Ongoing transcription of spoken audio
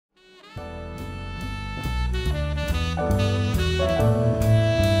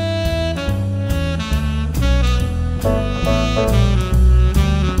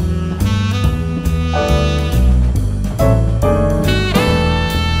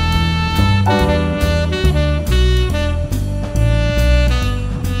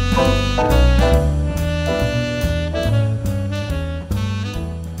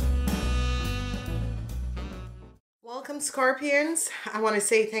Scorpions, I want to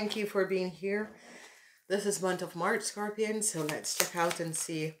say thank you for being here. This is month of March, Scorpions, so let's check out and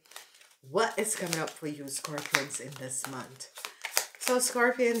see what is coming up for you, Scorpions, in this month. So,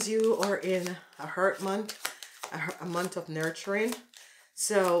 Scorpions, you are in a hurt month, a month of nurturing.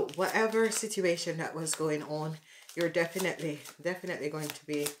 So, whatever situation that was going on, you're definitely going to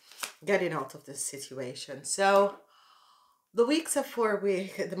be getting out of this situation. So, the weeks of 4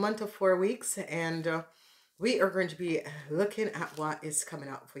 weeks, the month of 4 weeks, and we are going to be looking at what is coming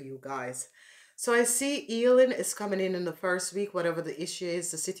up for you guys. So I see healing is coming in the first week, whatever the issue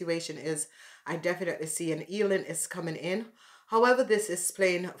is, the situation is. I definitely see an healing is coming in. However this is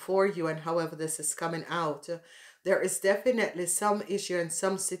playing for you and however this is coming out, there is definitely some issue and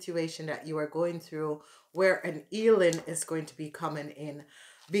some situation that you are going through where an healing is going to be coming in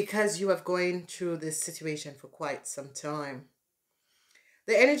because you have going through this situation for quite some time.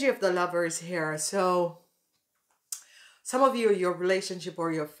 The energy of the Lovers here. So some of you, your relationship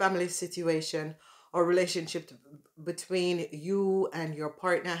or your family situation or relationship between you and your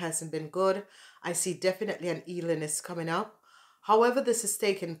partner hasn't been good. I see definitely an healing is coming up. However this is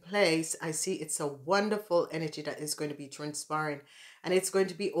taking place, I see it's a wonderful energy that is going to be transpiring. And it's going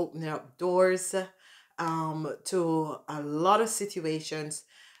to be opening up doors to a lot of situations.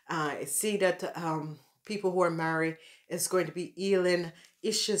 I see that people who are married is going to be healing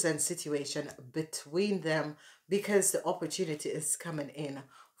issues and situation between them because the opportunity is coming in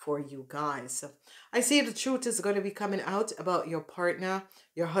for you guys. I see the truth is going to be coming out about your partner,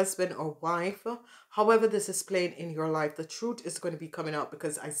 your husband or wife. However this is playing in your life, the truth is going to be coming out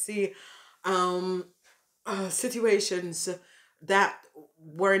because I see situations that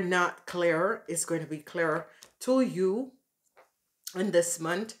were not clear is going to be clear to you in this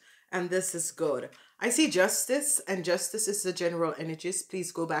month, and this is good. I see justice, and justice is the general energies.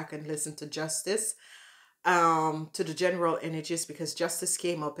 Please go back and listen to justice, to the general energies, because justice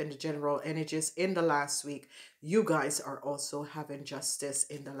came up in the general energies in the last week. You guys are also having justice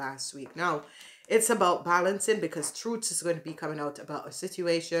in the last week. Now it's about balancing because truth is going to be coming out about a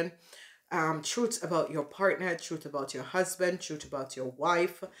situation. Truth about your partner, truth about your husband, truth about your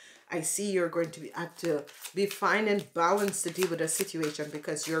wife. I see you're going to have to be finding balance to deal with a situation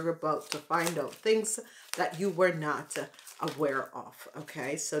because you're about to find out things that you were not aware of.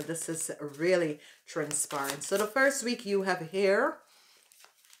 Okay, so this is really transparent. So the first week you have here,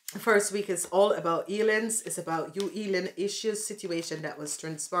 the first week is all about healings. It's about you healing issues, situation that was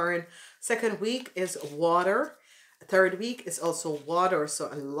transpiring. Second week is water. Third week is also water. So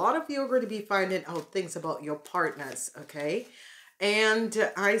a lot of you are going to be finding out things about your partners, okay?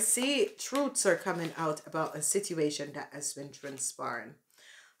 And I see truths are coming out about a situation that has been transpiring.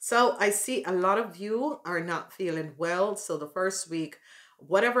 So I see a lot of you are not feeling well. So the first week,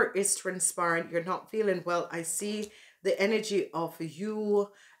 whatever is transpiring, you're not feeling well. I see the energy of you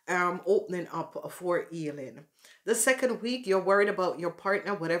opening up for healing. The second week, you're worried about your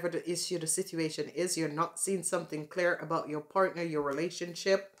partner, whatever the issue, the situation is. You're not seeing something clear about your partner, your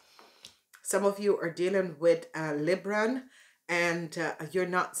relationship. Some of you are dealing with Libran, and you're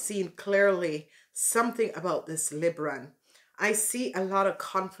not seeing clearly something about this Libran. I see a lot of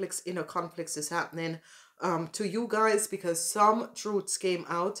conflicts, inner conflicts is happening to you guys because some truths came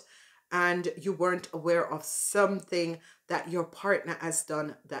out and you weren't aware of something that your partner has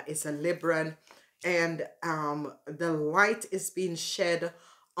done that is a Libran, and the light is being shed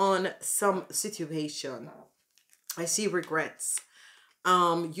on some situation. I see regrets.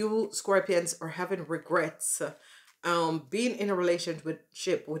 You Scorpions are having regrets being in a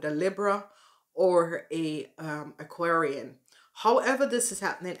relationship with a Libra or a Aquarian. However this is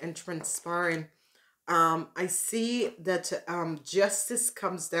happening and transpiring, I see that justice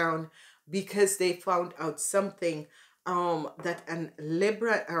comes down because they found out something that an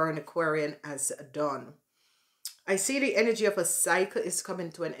Libra or an Aquarian has done. I see the energy of a cycle is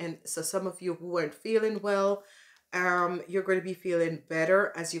coming to an end. So some of you who weren't feeling well, you're going to be feeling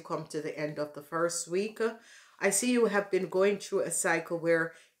better as you come to the end of the first week. I see you have been going through a cycle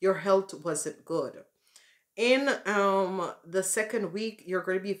where your health wasn't good. In the second week, you're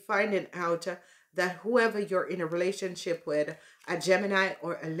going to be finding out that whoever you're in a relationship with, a Gemini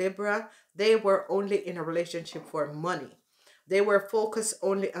or a Libra, they were only in a relationship for money. They were focused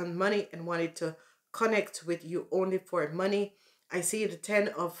only on money and wanted to connect with you only for money. I see the 10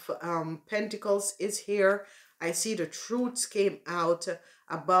 of Pentacles is here. I see the truths came out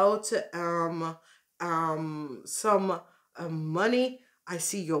about some money. I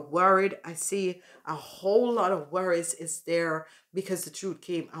see you're worried. I see a whole lot of worries is there because the truth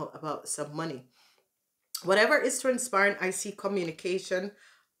came out about some money. Whatever is transpiring, I see communication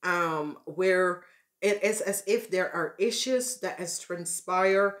where It is as if there are issues that has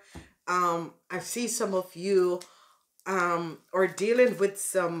transpired. I see some of you are dealing with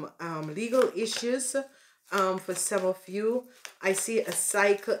some legal issues. For some of you, I see a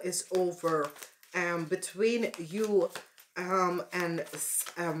cycle is over between you and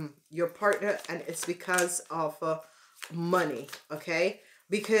your partner, and it's because of money, okay?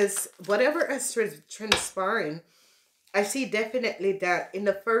 Because whatever is transpiring, I see definitely that in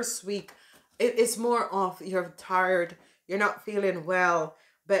the first week, it is more of you're tired, you're not feeling well,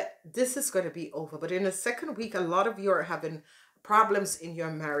 but this is going to be over. But in the second week, a lot of you are having problems in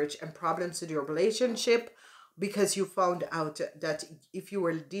your marriage and problems with your relationship because you found out that if you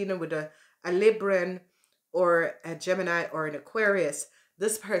were dealing with a Libran or a Gemini or an Aquarius,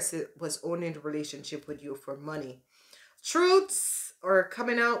 this person was only in a relationship with you for money. Truths are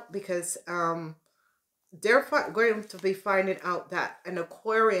coming out because they're going to be finding out that an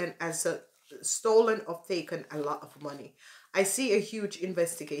Aquarian has stolen or taken a lot of money. I see a huge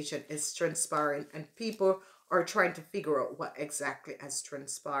investigation is transpiring and people are trying to figure out what exactly has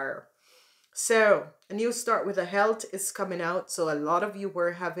transpired. So a new start with the health is coming out. So a lot of you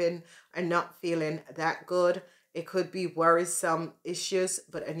were having and not feeling that good. It could be worrisome issues,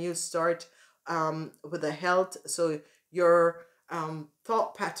 but a new start with the health. So your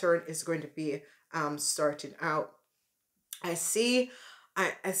thought pattern is going to be starting out. I see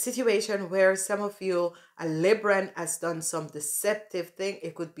a situation where some of you, a Libran has done some deceptive thing.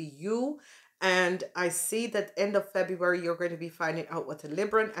 It could be you. And I see that end of February, you're going to be finding out what a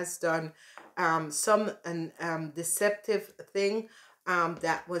Libran has done. Some deceptive thing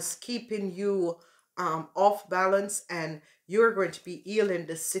that was keeping you off balance, and you're going to be healing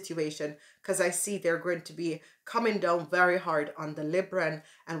this situation because I see they're going to be coming down very hard on the Libran,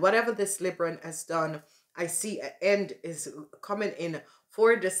 and whatever this Libran has done, I see an end is coming in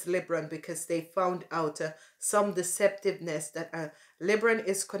for this Libran because they found out some deceptiveness that Libran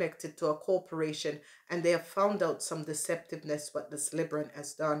is connected to a corporation, and they have found out some deceptiveness what this Libran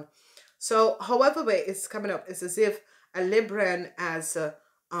has done. So however way it's coming up, it's as if a Libran has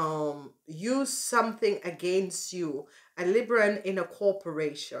used something against you, a Libran in a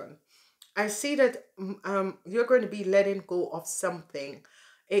corporation. I see that you're going to be letting go of something.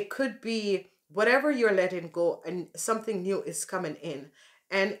 It could be whatever you're letting go and something new is coming in.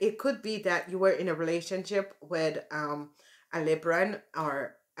 And it could be that you were in a relationship with a Libran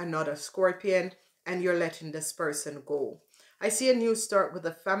or another Scorpion and you're letting this person go. I see a new start with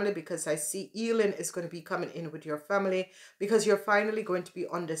the family because I see healing is going to be coming in with your family because you're finally going to be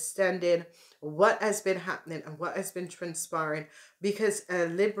understanding what has been happening and what has been transpiring, because a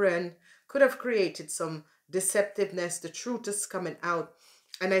Libran could have created some deceptiveness. The truth is coming out,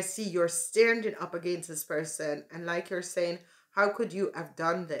 and I see you're standing up against this person, and like you're saying, how could you have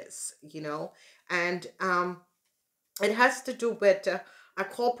done this, you know? And it has to do with a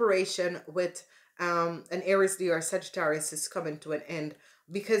cooperation with an Aries, Leo, or Sagittarius is coming to an end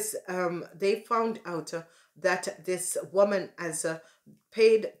because they found out that this woman has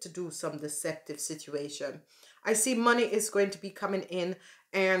paid to do some deceptive situation. I see money is going to be coming in,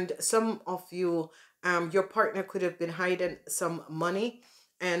 and some of you, your partner could have been hiding some money,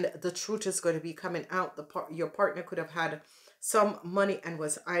 and the truth is going to be coming out. Your partner could have had some money and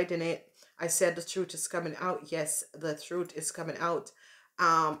was hiding it. I said the truth is coming out. Yes, the truth is coming out.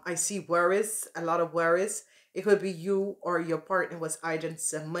 I see worries, a lot of worries. It could be you or your partner was hiding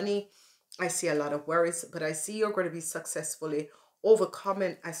some money. I see a lot of worries, but I see you're going to be successfully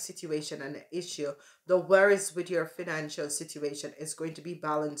overcoming a situation and an issue. The worries with your financial situation is going to be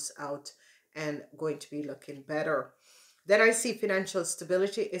balanced out and going to be looking better. Then I see financial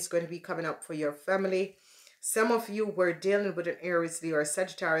stability is going to be coming up for your family. Some of you were dealing with an Aries, Leo, or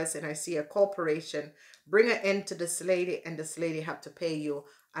Sagittarius, and I see a corporation bring an end to this lady, and this lady have to pay you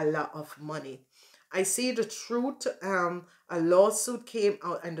a lot of money. I see the truth. A lawsuit came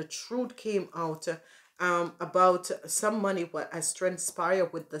out, and the truth came out about some money, what has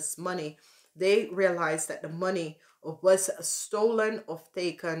transpired with this money. They realized that the money was stolen or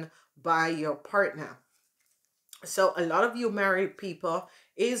taken by your partner. So a lot of you married people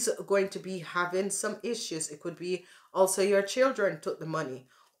is going to be having some issues. It could be also your children took the money,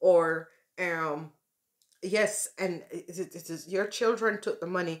 or yes, and it is your children took the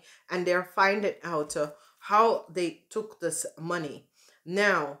money and they're finding out how they took this money.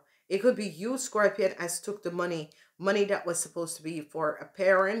 Now it could be you, Scorpion, as took the money that was supposed to be for a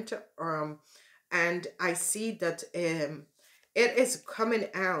parent, and I see that it is coming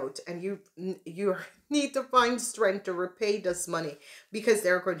out, and you need to find strength to repay this money, because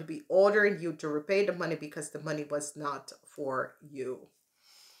they're going to be ordering you to repay the money because the money was not for you.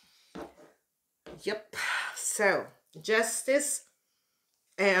 Yep. So, justice.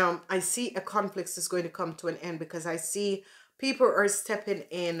 I see a conflict is going to come to an end because I see people are stepping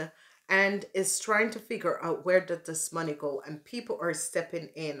in and is trying to figure out where did this money go, and people are stepping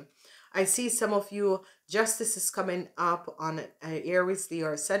in. I see some of you, justice is coming up on Aries, Leo,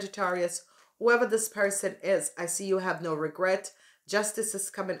 or Sagittarius. Whoever this person is, I see you have no regret. Justice is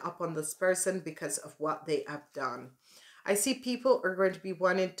coming up on this person because of what they have done. I see people are going to be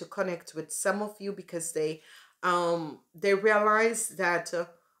wanting to connect with some of you because they realize that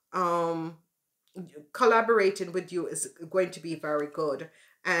um collaborating with you is going to be very good.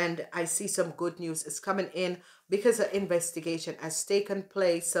 And I see some good news is coming in because an investigation has taken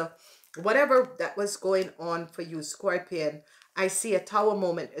place. Whatever that was going on for you, Scorpion, I see a tower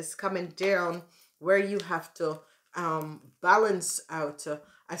moment is coming down where you have to balance out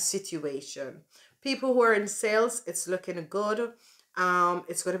a situation. People who are in sales, it's looking good.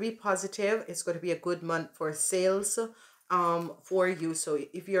 It's going to be positive. It's going to be a good month for sales for you. So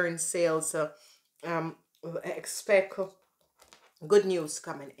if you're in sales, um, expect good news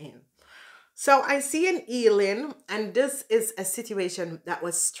coming in. So I see an healing, and this is a situation that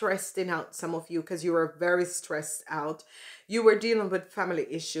was stressing out some of you because you were very stressed out. You were dealing with family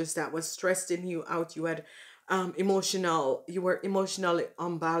issues that was stressing you out. You had you were emotionally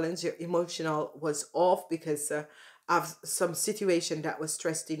unbalanced. Your emotional was off because of some situation that was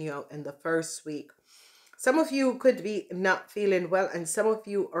stressing you out in the first week. Some of you could be not feeling well, and some of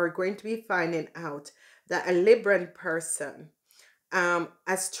you are going to be finding out that a Libran person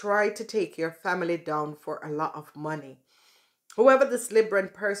has tried to take your family down for a lot of money. Whoever this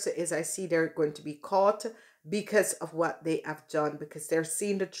Libran person is, I see they're going to be caught because of what they have done, because they're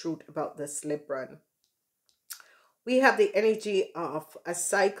seeing the truth about this Libran. We have the energy of a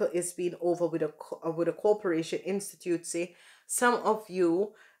cycle is being over with a corporation institute. See, some of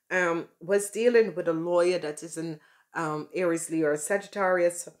you was dealing with a lawyer that is in Aries, Leo, or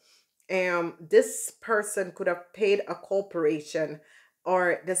Sagittarius. This person could have paid a corporation,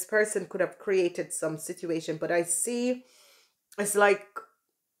 or this person could have created some situation, but I see it's like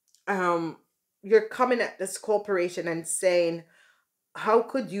you're coming at this corporation and saying, how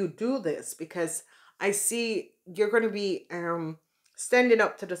could you do this? Because I see you're going to be standing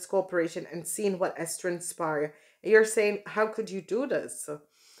up to this corporation and seeing what has transpired. You're saying, how could you do this?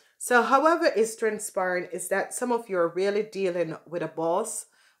 So however is transpiring is that some of you are really dealing with a boss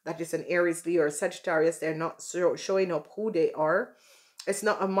that is an Aries, Leo, or Sagittarius. They're not showing up who they are. It's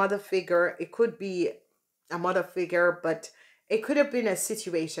not a mother figure. It could be a mother figure, but it could have been a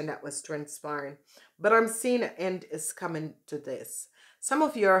situation that was transpiring. But I'm seeing an end is coming to this. Some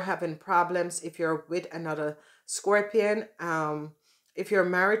of you are having problems if you're with another Scorpion. If you're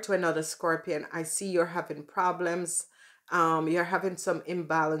married to another Scorpion, I see you're having problems. You're having some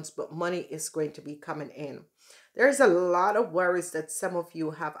imbalance, but money is going to be coming in. There's a lot of worries that some of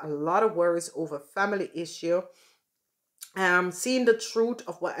you have, a lot of worries over family issue. Seeing the truth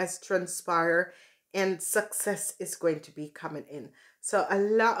of what has transpired, and success is going to be coming in. So a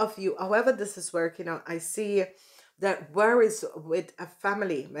lot of you, however this is working out, I see that worries with a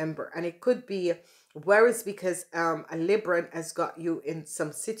family member, and it could be worries because a Libran has got you in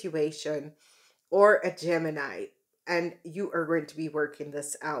some situation, or a Gemini, and you are going to be working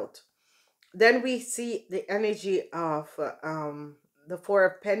this out. Then we see the energy of the Four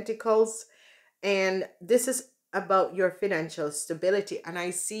of Pentacles, and this is about your financial stability. And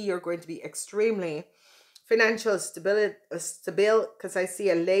I see you're going to be extremely financial stability, because I see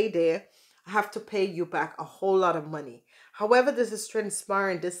a lady have to pay you back a whole lot of money. However this is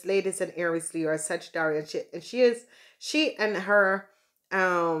transpiring, this lady is an Aries, Leo, or Sagittarius, she and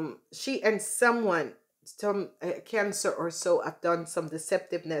someone, some Cancer or so, have done some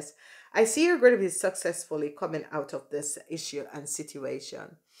deceptiveness. I see you're going to be successfully coming out of this issue and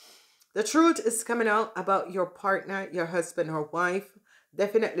situation. The truth is coming out about your partner, your husband or wife.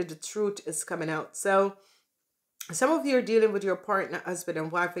 Definitely the truth is coming out. So some of you are dealing with your partner, husband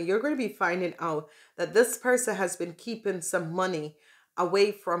and wife, and you're going to be finding out that this person has been keeping some money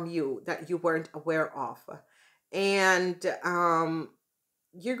away from you that you weren't aware of. And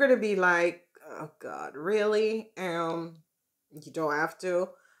you're going to be like, oh God, really? You don't have to,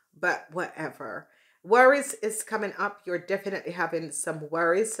 but whatever. Worries is coming up. You're definitely having some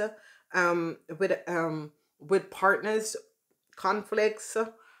worries with partners, conflicts,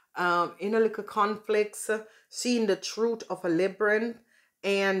 inner little conflicts, seeing the truth of a Libran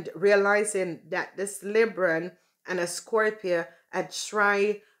and realizing that this Libran and a Scorpio had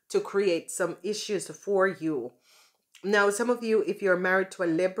tried to create some issues for you. Now, some of you, if you're married to a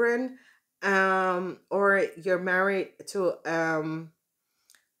Libran, or you're married to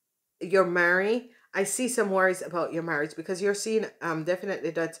you're married, I see some worries about your marriage because you're seeing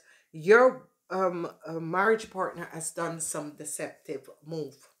definitely that your marriage partner has done some deceptive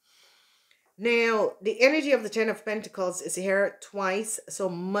move. Now, the energy of the Ten of Pentacles is here twice. So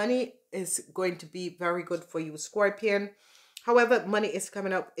money is going to be very good for you, Scorpion. However, money is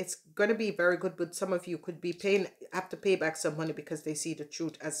coming up. It's going to be very good, but some of you could be have to pay back some money because they see the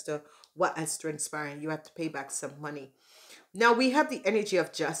truth as to what has transpired. You have to pay back some money. Now, we have the energy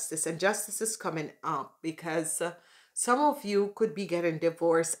of justice, and justice is coming up because some of you could be getting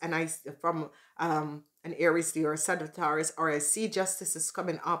divorced, and from an Aries, Leo, or Sagittarius, or I see justice is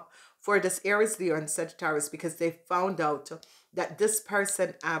coming up for this Aries, Leo, and Sagittarius because they found out that this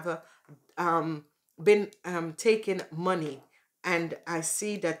person have been taking money, and I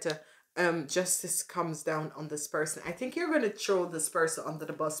see that justice comes down on this person. I think you're going to throw this person under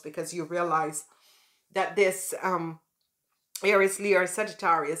the bus because you realize that this Aries, Leo, or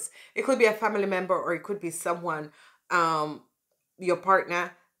Sagittarius, it could be a family member or it could be someone, your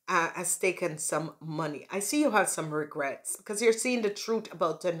partner has taken some money. I see you have some regrets because you're seeing the truth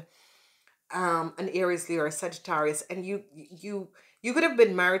about an Aries, Leo, or Sagittarius, and you could have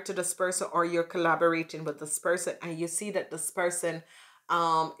been married to this person or you're collaborating with this person, and you see that this person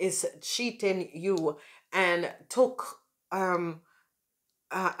is cheating you and took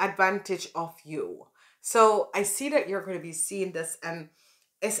advantage of you. So I see that you're going to be seeing this, and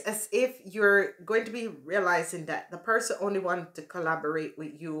it's as if you're going to be realizing that the person only wanted to collaborate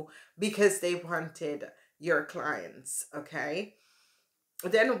with you because they wanted your clients, okay?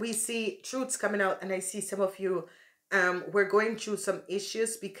 Then we see truths coming out, and I see some of you we're going through some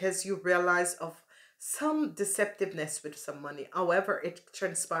issues because you realize of some deceptiveness with some money. However, it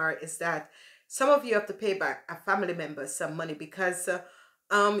transpired is that some of you have to pay back a family member some money because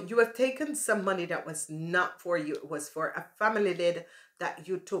you have taken some money that was not for you. It was for a family lid that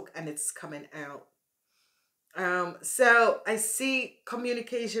you took, and it's coming out. So I see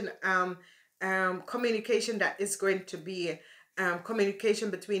communication, communication that is going to be communication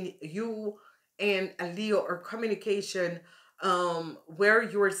between you and a Leo, or communication where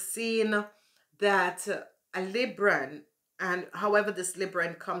you're seeing that a Libran, and however this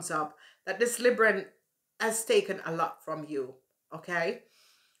Libran comes up, that this Libran has taken a lot from you, okay?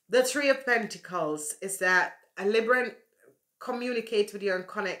 The Three of Pentacles is that a Libran communicates with you and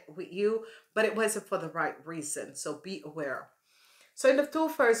connect with you, but it wasn't for the right reason, so be aware. So in the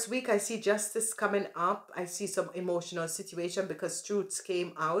first week, I see justice coming up. I see some emotional situation because truths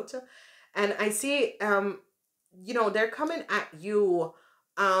came out. And I see, you know, they're coming at you,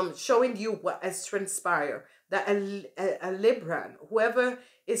 showing you what has transpired. That a Libran, whoever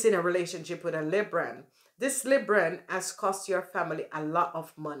is in a relationship with a Libran, this Libran has cost your family a lot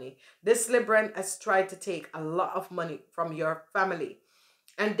of money. This Libran has tried to take a lot of money from your family.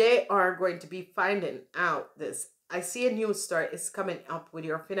 And they are going to be finding out this. I see a new start is coming up with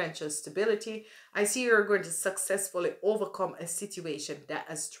your financial stability. I see you're going to successfully overcome a situation that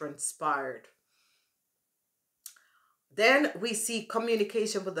has transpired. Then we see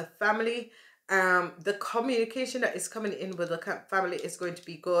communication with the family. The communication that is coming in with the family is going to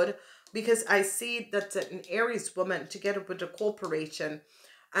be good because I see that an Aries woman together with the corporation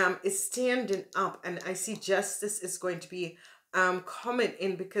is standing up, and I see justice is going to be coming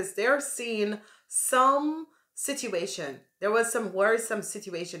in because they're seeing some situation. There was some worrisome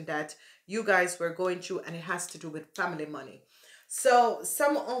situation that you guys were going through, and it has to do with family money. So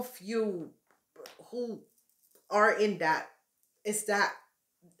some of you who are in that is that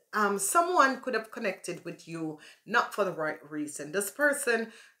someone could have connected with you not for the right reason. This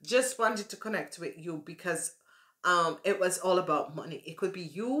person just wanted to connect with you because it was all about money. It could be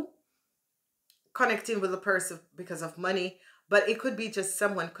you connecting with a person because of money, but it could be just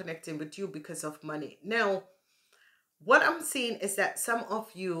someone connecting with you because of money. Now, what I'm seeing is that some of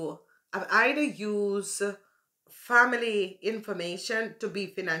you have either used family information to be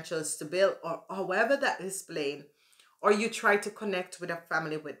financial stable, or however that is playing, or you try to connect with a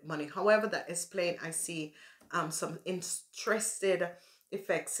family with money. However that is playing, I see some interested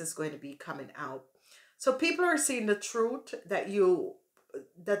effects is going to be coming out. So people are seeing the truth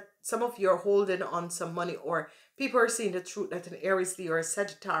that some of you are holding on some money, or people are seeing the truth that an Aries, Leo, or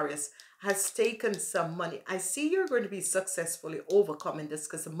Sagittarius has taken some money. I see you're going to be successfully overcoming this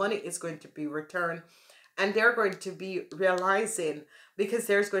because the money is going to be returned, and they're going to be realizing, because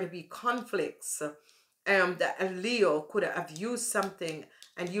there's going to be conflicts, that a Leo could have used something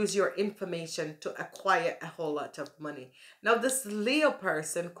and use your information to acquire a whole lot of money. Now, this Leo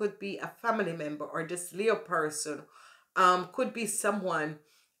person could be a family member, or this Leo person could be someone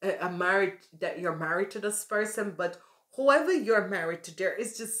married, that you're married to this person, but whoever you're married to, there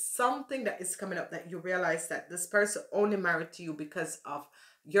is just something that is coming up that you realize that this person only married to you because of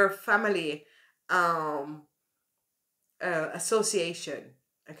your family um association.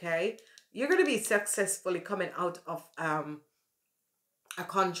 Okay, you're going to be successfully coming out of a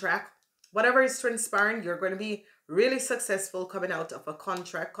contract. Whatever is transpiring, you're going to be really successful coming out of a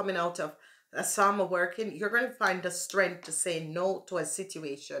contract, coming out of a summer working. You're going to find the strength to say no to a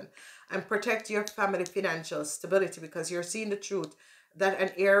situation and protect your family financial stability, because you're seeing the truth that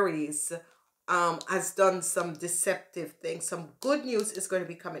an Aries has done some deceptive things. Some good news is going to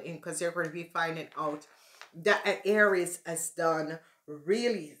be coming in, because you're going to be finding out that an Aries has done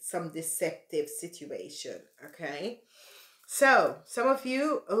really some deceptive situation. Okay, so some of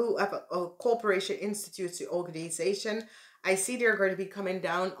you who have a corporation, institute, organization, I see they're going to be coming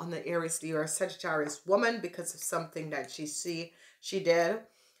down on the Aries, Leo, or Sagittarius woman because of something that she did.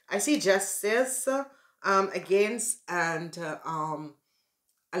 I see justice against and a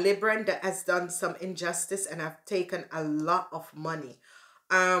Libran that has done some injustice and have taken a lot of money.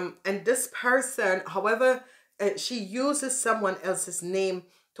 And this person, however, she uses someone else's name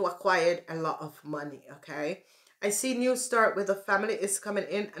to acquire a lot of money. Okay, I see new start with the family is coming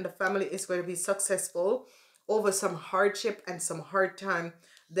in, and the family is going to be successful over some hardship and some hard time.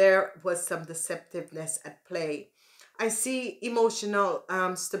 There was some deceptiveness at play. I see emotional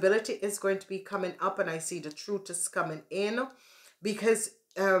stability is going to be coming up, and I see the truth is coming in, because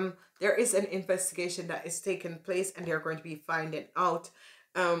there is an investigation that is taking place, and they're going to be finding out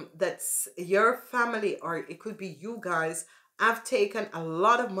that's your family, or it could be you guys, have taken a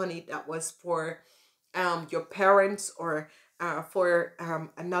lot of money that was for your parents, or for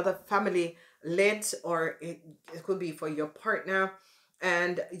another family led, or it could be for your partner,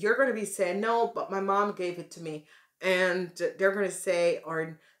 and you're going to be saying, no, but my mom gave it to me. And they're going to say,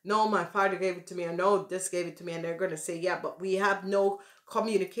 or no, my father gave it to me, or no, this gave it to me. And they're going to say, yeah, but we have no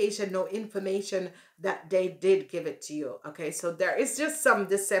communication, no information that they did give it to you. Okay, so there is just some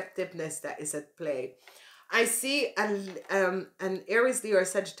deceptiveness that is at play. I see an Aries, Leo, or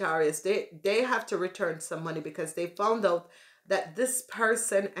Sagittarius. They have to return some money, because they found out that this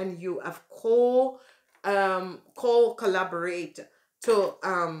person and you have collaborate to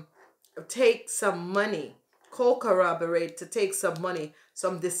take some money, co-corroborate to take some money,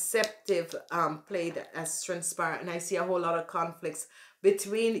 some deceptive play that has transpired. And I see a whole lot of conflicts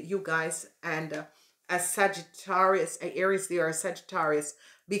between you guys and a Sagittarius, a Aries, Leo, or Sagittarius,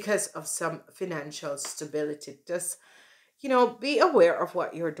 because of some financial stability. Just, you know, be aware of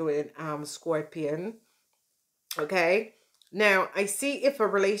what you're doing, Scorpion. Okay, now I see if a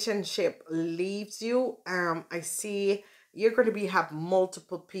relationship leaves you, I see you're going to be have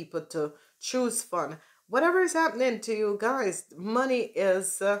multiple people to choose from. Whatever is happening to you guys, money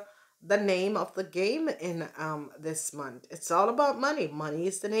is the name of the game in this month. It's all about money. Money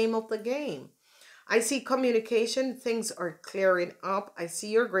is the name of the game. I see communication, things are clearing up. I see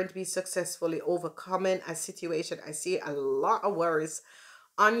you're going to be successfully overcoming a situation. I see a lot of worries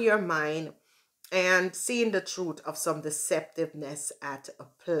on your mind, and seeing the truth of some deceptiveness at a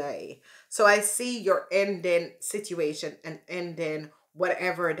play. So I see your ending situation and ending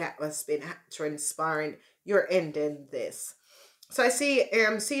whatever that was been transpiring. You're ending this. So I see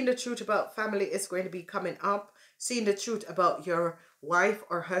seeing the truth about family is going to be coming up. Seeing the truth about your wife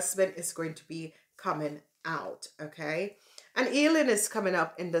or husband is going to be coming out. Okay, and healing is coming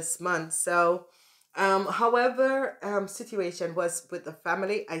up in this month. So however situation was with the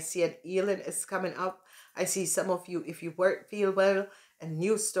family, I see an healing is coming up. I see some of you, if you work feel well, a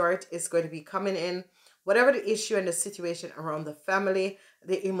new start is going to be coming in. Whatever the issue and the situation around the family,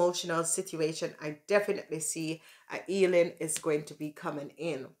 the emotional situation, I definitely see a healing is going to be coming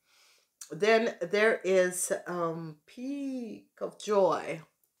in. Then there is peak of joy.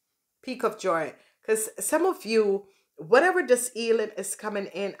 Peak of joy. Because some of you, whatever this healing is coming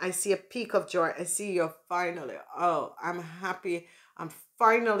in, I see a peak of joy. I see you're finally, oh, I'm happy. I'm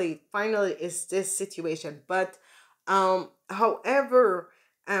finally is this situation. But however,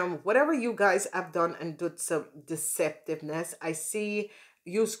 whatever you guys have done and did some deceptiveness, I see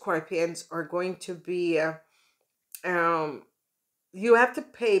you Scorpions are going to be you have to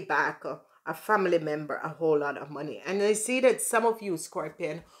pay back a family member a whole lot of money. And I see that some of you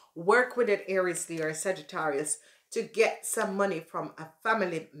Scorpion work with an Aries, Leo, or Sagittarius to get some money from a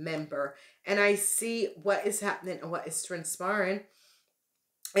family member. And I see what is happening and what is transpiring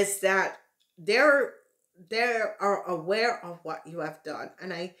is that they are aware of what you have done.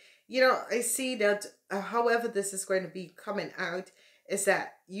 And I see that however this is going to be coming out is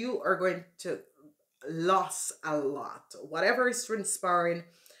that you are going to lose a lot. Whatever is transpiring,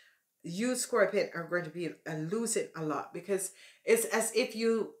 you, Scorpion, are going to be losing a lot, because it's as if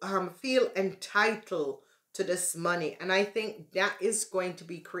you feel entitled to this money. And I think that is going to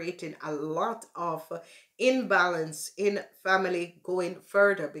be creating a lot of imbalance in family going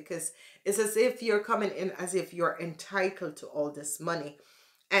further, because it's as if you're coming in as if you're entitled to all this money.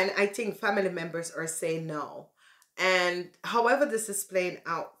 And I think family members are saying no. And however this is playing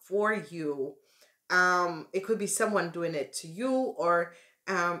out for you, it could be someone doing it to you, or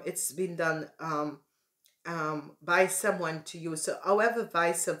it's been done by someone to you. So however,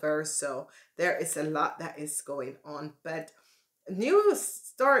 vice versa, there is a lot that is going on. But new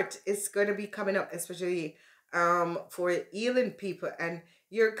start is going to be coming up, especially for healing people. And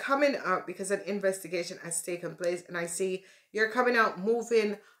you're coming out because an investigation has taken place, and I see you're coming out,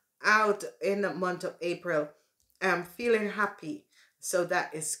 moving out in the month of April, feeling happy. So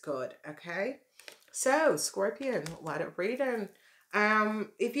that is good. Okay, so Scorpion, what a reading.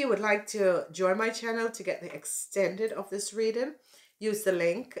 If you would like to join my channel to get the extended of this reading, use the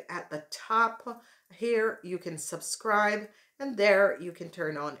link at the top here. You can subscribe, and there you can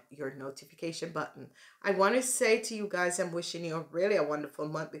turn on your notification button. I want to say to you guys, I'm wishing you really a wonderful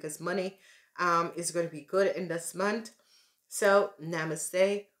month, because money is going to be good in this month. So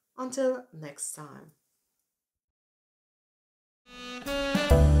namaste until next time.